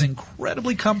human is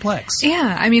incredibly complex.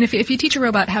 Yeah, I mean, if you teach a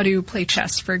robot how to play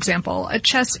chess, for example,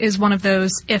 chess is one of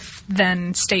those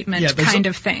if-then statement kind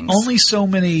of things. Only so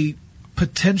many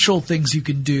potential things you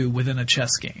can do within a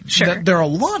chess game. Sure. There are a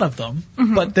lot of them,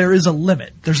 but there is a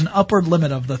limit. There's an upward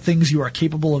limit of the things you are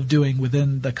capable of doing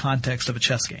within the context of a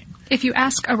chess game. If you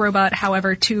ask a robot,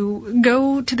 however, to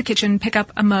go to the kitchen, pick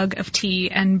up a mug of tea,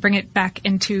 and bring it back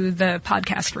into the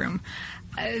podcast room,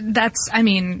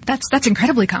 that's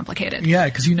incredibly complicated. Yeah,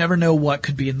 because you never know what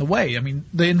could be in the way. I mean,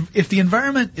 if the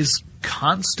environment is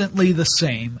constantly the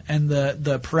same and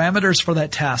the parameters for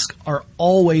that task are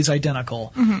always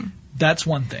identical, That's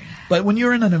one thing. But when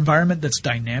you're in an environment that's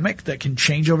dynamic, that can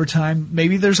change over time,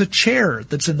 maybe there's a chair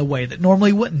that's in the way that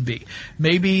normally wouldn't be.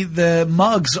 Maybe the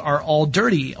mugs are all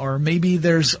dirty, or maybe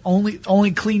there's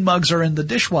only clean mugs are in the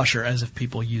dishwasher, as if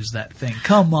people use that thing.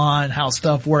 Come on, how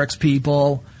stuff works,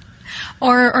 people.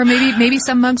 Or maybe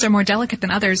some mugs are more delicate than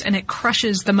others, and it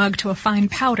crushes the mug to a fine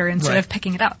powder instead of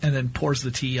picking it up. And then pours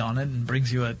the tea on it and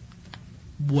brings you a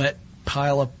wet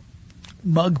pile of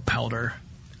mug powder.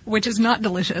 Which is not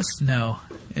delicious. No.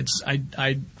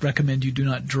 I recommend you do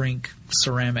not drink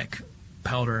ceramic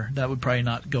powder. That would probably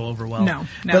not go over well. No.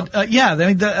 But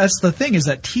that's the thing, is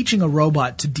that teaching a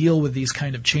robot to deal with these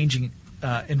kind of changing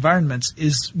environments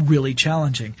is really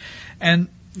challenging. And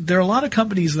there are a lot of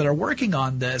companies that are working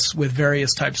on this with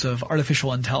various types of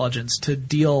artificial intelligence to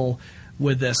deal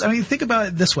with this. I mean, think about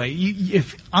it this way.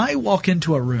 If I walk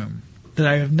into a room that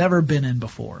I have never been in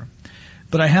before,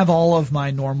 but I have all of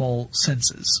my normal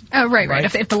senses. Oh,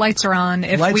 right. If the lights are on,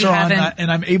 if lights we are haven't... on,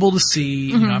 and I'm able to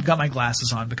see, I've got my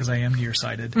glasses on because I am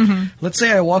nearsighted. Let's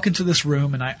say I walk into this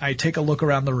room and I take a look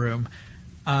around the room.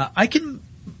 I can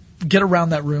get around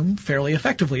that room fairly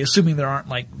effectively, assuming there aren't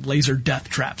like laser death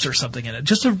traps or something in it.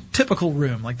 Just a typical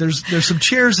room. Like there's some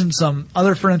chairs and some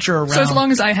other furniture around. So as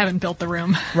long as I haven't built the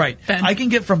room. Right. Then. I can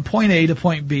get from point A to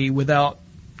point B without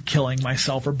killing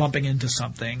myself or bumping into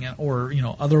something or,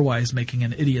 otherwise making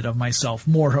an idiot of myself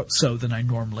more so than I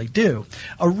normally do.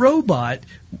 A robot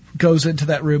goes into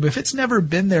that room. If it's never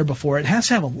been there before, it has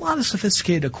to have a lot of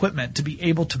sophisticated equipment to be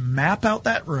able to map out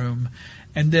that room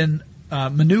and then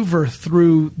maneuver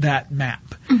through that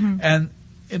map. And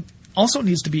it also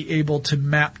needs to be able to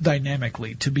map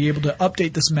dynamically, to be able to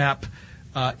update this map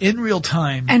in real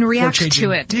time. And react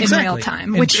to it in real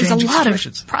time, which is a lot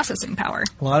of processing power.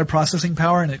 A lot of processing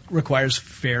power, and it requires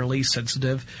fairly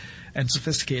sensitive and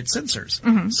sophisticated sensors.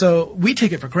 So we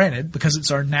take it for granted because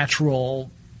it's our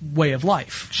natural way of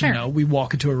life. Sure. We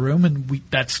walk into a room and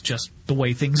that's just the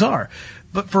way things are.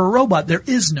 But for a robot, there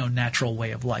is no natural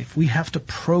way of life. We have to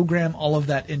program all of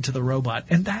that into the robot,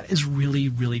 and that is really,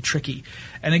 really tricky.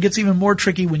 And it gets even more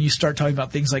tricky when you start talking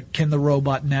about things like, can the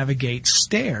robot navigate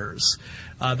stairs?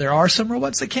 There are some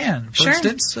robots that can. For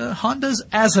instance, Honda's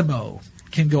Asimo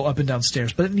can go up and down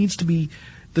stairs, but it needs to be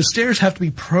 – the stairs have to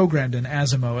be programmed in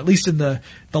Asimo. At least in the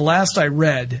last I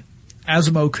read,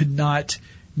 Asimo could not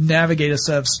navigate a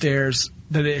set of stairs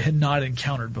that it had not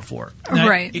encountered before. Now,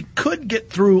 right. It could get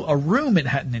through a room it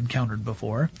hadn't encountered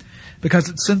before because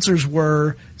its sensors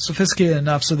were sophisticated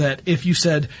enough so that if you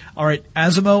said, all right,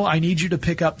 Asimo, I need you to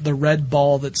pick up the red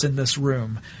ball that's in this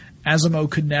room, Asimo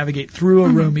could navigate through a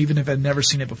room even if it had never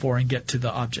seen it before and get to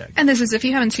the object. And this is, if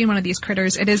you haven't seen one of these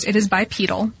critters, it is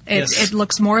bipedal. It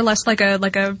looks more or less like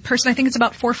a person. I think it's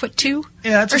about 4'2".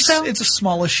 Yeah, it's a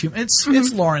smallish human.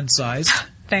 It's Lauren's size.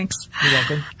 Thanks. You're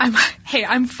welcome.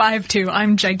 I'm 5'2".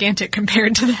 I'm gigantic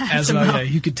compared to that. Asimo, yeah,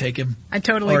 you could take him. I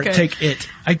totally could. Or take it.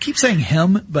 I keep saying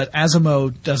him, but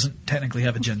Asimo doesn't technically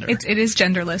have a gender. It is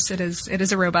genderless. It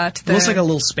is a robot. It looks like a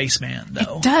little spaceman,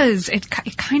 though. It does. It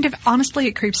kind of, honestly,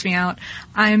 it creeps me out.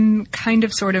 I'm kind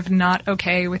of sort of not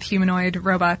okay with humanoid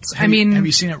robots. Have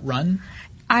you seen it run?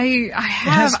 I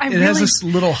have. It has this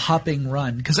little hopping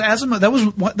run because Asimo. That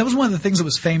was one of the things that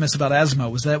was famous about Asimo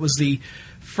was that it was the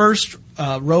first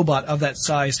robot of that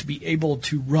size to be able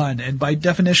to run, and by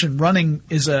definition, running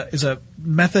is a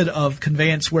method of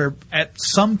conveyance where at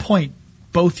some point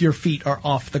both your feet are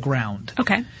off the ground.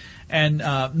 Okay. And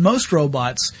most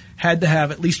robots had to have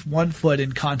at least one foot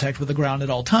in contact with the ground at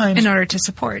all times in order to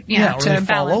support, or to balance.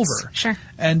 fall over. Sure.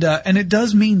 And it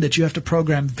does mean that you have to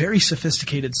program very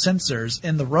sophisticated sensors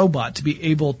in the robot to be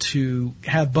able to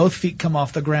have both feet come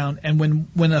off the ground, and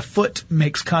when a foot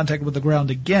makes contact with the ground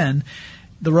again,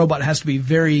 the robot has to be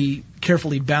very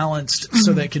carefully balanced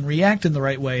so that it can react in the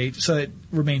right way so it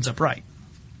remains upright.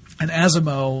 And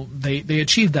Asimo, they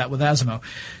achieved that with Asimo.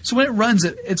 So when it runs,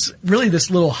 it's really this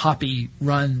little hoppy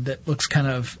run that looks kind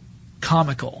of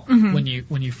comical when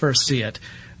you first see it.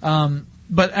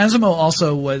 But Asimo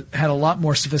also had a lot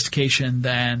more sophistication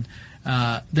than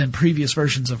previous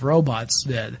versions of robots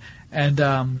did. And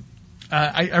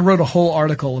I wrote a whole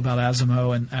article about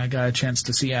Asimo, and I got a chance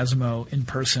to see Asimo in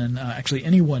person. Actually,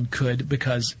 anyone could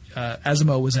because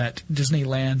Asimo was at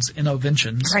Disneyland's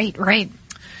Innoventions. Right.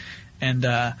 And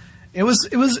it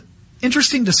was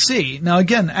interesting to see. Now,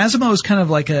 again, Asimo is kind of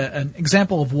like an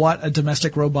example of what a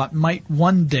domestic robot might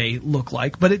one day look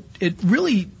like, but it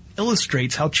really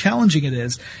illustrates how challenging it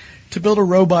is to build a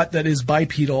robot that is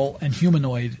bipedal and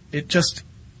humanoid. It just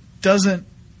doesn't.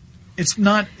 It's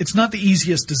not the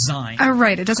easiest design.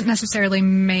 Right. It doesn't necessarily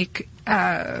make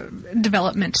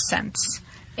development sense.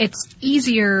 it's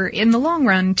easier in the long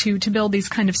run to build these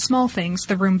kind of small things,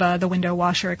 the Roomba, the window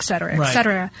washer, et cetera, et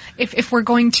cetera. If we're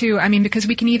going to, because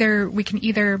we can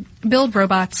either build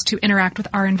robots to interact with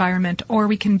our environment, or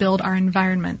we can build our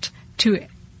environment to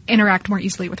interact more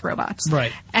easily with robots.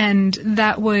 Right. And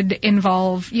that would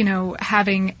involve,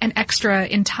 having an extra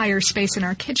entire space in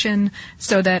our kitchen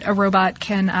so that a robot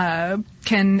can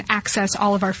access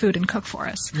all of our food and cook for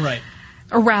us. Right.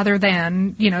 Rather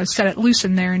than, set it loose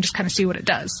in there and just kind of see what it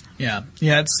does. Yeah.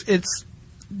 Yeah,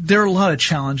 there are a lot of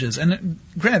challenges. And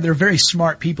granted, there are very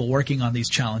smart people working on these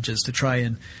challenges to try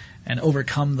and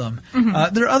overcome them.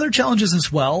 Mm-hmm. There are other challenges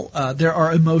as well. There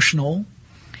are emotional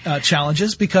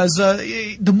challenges, because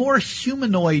the more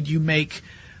humanoid you make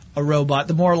a robot,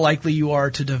 the more likely you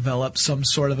are to develop some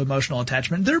sort of emotional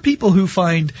attachment. There are people who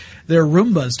find their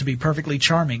Roombas to be perfectly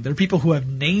charming. There are people who have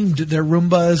named their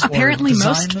Roombas. Apparently, or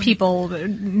designed most them. People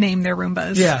name their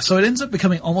Roombas. Yeah, so it ends up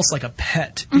becoming almost like a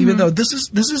pet, even though this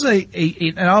is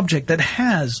an object that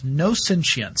has no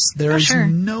sentience. There is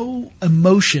no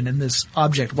emotion in this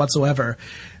object whatsoever.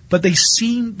 But they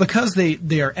seem, because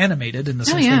they are animated in the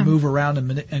sense they move around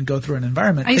and go through an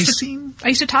environment, I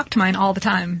used to talk to mine all the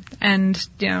time, and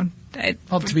to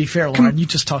be fair, Lauren, you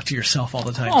just talk to yourself all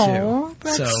the time too.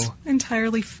 That's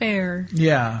entirely fair.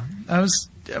 Yeah,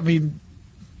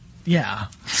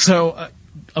 So,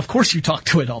 of course, you talk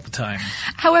to it all the time.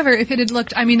 However, if it had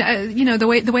looked,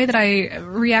 the way that I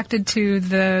reacted to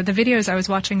the videos I was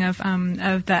watching of the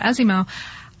Asimo,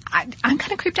 I'm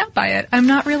kind of creeped out by it. I'm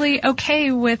not really okay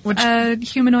with a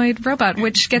humanoid robot,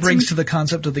 which brings to the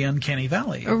concept of the uncanny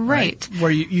valley. Right.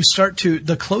 Where you start to,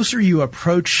 the closer you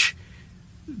approach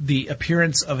the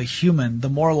appearance of a human, the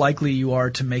more likely you are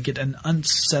to make it an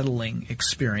unsettling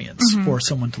experience for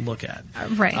someone to look at.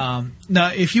 Right.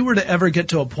 Now, if you were to ever get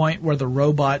to a point where the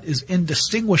robot is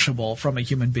indistinguishable from a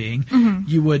human being,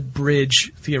 you would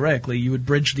theoretically,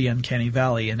 bridge the uncanny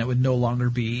valley, and it would no longer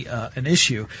be an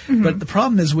issue. But the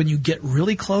problem is when you get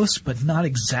really close, but not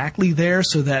exactly there,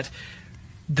 so that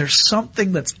there's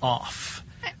something that's off.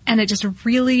 And it just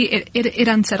really it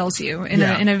unsettles you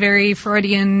in a very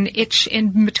Freudian itch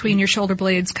in between your shoulder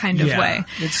blades kind of way.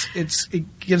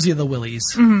 It gives you the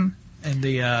willies in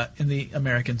the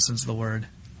American sense of the word.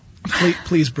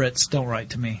 Please, Brits, don't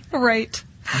write to me. Right.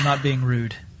 I'm not being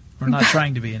rude. Or not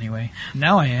trying to be anyway.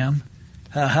 Now I am.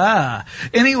 Ha.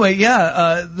 Anyway,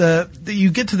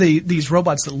 you get to these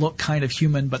robots that look kind of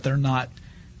human, but they're not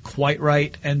quite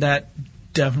right, and that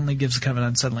definitely gives kind of an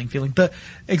unsettling feeling. The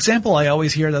example I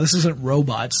always hear, that this isn't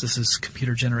robots, this is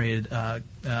computer-generated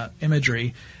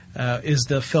imagery, is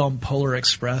the film Polar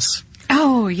Express.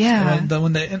 Oh, yeah.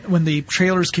 When the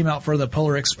trailers came out for the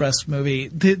Polar Express movie,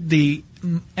 the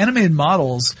animated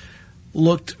models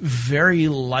looked very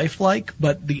lifelike,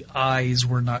 but the eyes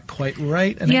were not quite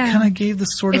right, and it kind of gave this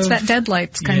sort of... It's that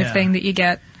deadlights kind of thing that you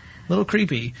get. A little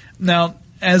creepy. Now,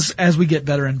 as we get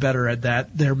better and better at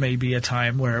that, there may be a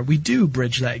time where we do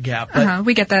bridge that gap. But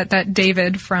we get that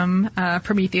David from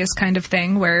Prometheus kind of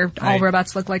thing, where all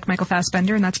robots look like Michael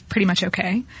Fassbender, and that's pretty much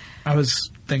okay. I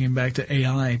was thinking back to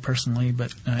AI personally,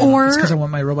 but it's because I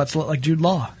want my robots to look like Jude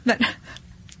Law.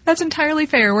 That's entirely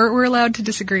fair. We're allowed to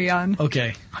disagree on.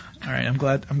 Okay. All right. I'm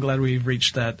glad we've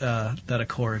reached that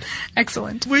accord.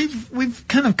 Excellent. We've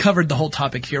kind of covered the whole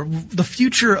topic here. The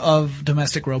future of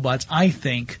domestic robots, I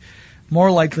think, more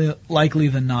likely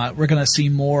than not, we're going to see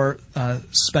more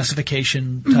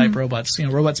specification type robots.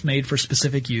 Robots made for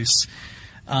specific use.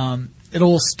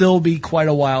 It'll still be quite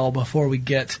a while before we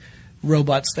get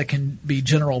robots that can be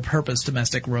general purpose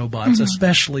domestic robots,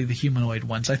 especially the humanoid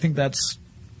ones. I think that's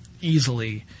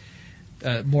easily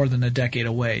more than a decade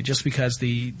away, just because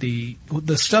the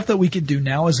stuff that we can do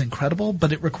now is incredible,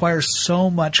 but it requires so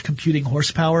much computing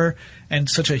horsepower and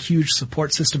such a huge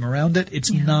support system around it.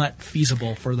 It's not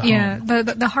feasible for the home. Yeah,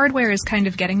 the hardware is kind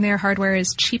of getting there. Hardware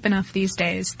is cheap enough these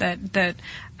days that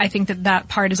I think that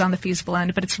part is on the feasible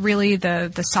end, but it's really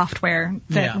the software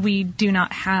that we do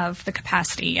not have the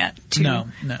capacity yet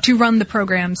to run the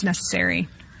programs necessary.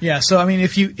 Yeah, so I mean,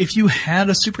 if you had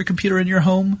a supercomputer in your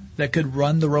home that could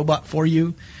run the robot for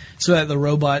you, so that the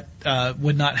robot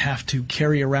would not have to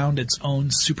carry around its own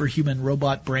superhuman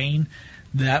robot brain,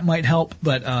 that might help.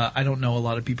 But I don't know a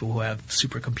lot of people who have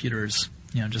supercomputers,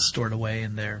 just stored away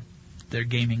in their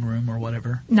gaming room or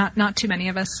whatever. Not too many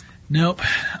of us. Nope.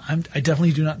 I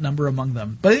definitely do not number among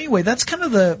them. But anyway, that's kind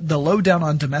of the lowdown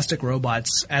on domestic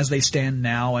robots as they stand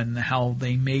now and how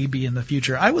they may be in the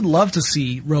future. I would love to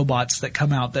see robots that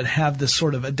come out that have this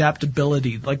sort of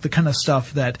adaptability, like the kind of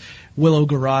stuff that Willow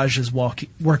Garage is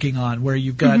working on, where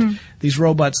you've got these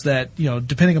robots that,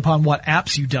 depending upon what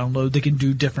apps you download, they can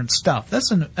do different stuff.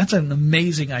 That's an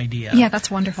amazing idea. Yeah, that's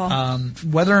wonderful.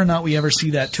 Whether or not we ever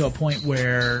see that to a point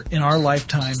where in our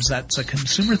lifetimes that's a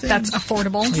consumer thing. That's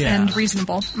affordable and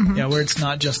reasonable. Mm-hmm. Yeah, where it's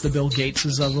not just the Bill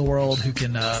Gateses of the world who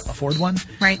can afford one.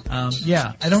 Right.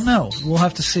 I don't know. We'll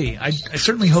have to see. I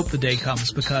certainly hope the day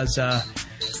comes because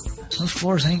those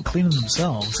floors ain't cleaning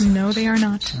themselves. No, they are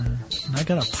not. And I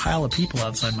got a pile of people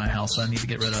outside my house that I need to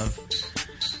get rid of.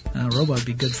 A robot would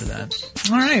be good for that.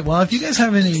 All right. Well, if you guys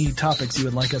have any topics you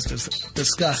would like us to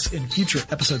discuss in future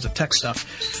episodes of Tech Stuff,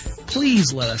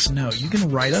 please let us know. You can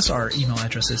write us. Our email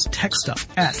address is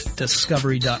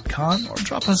techstuff@discovery.com, or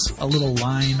drop us a little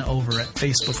line over at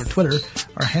Facebook or Twitter.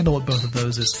 Our handle at both of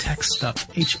those is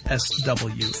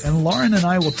TechStuffHSW. And Lauren and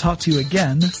I will talk to you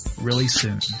again really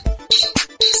soon.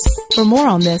 For more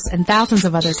on this and thousands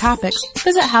of other topics,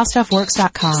 visit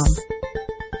HowStuffWorks.com.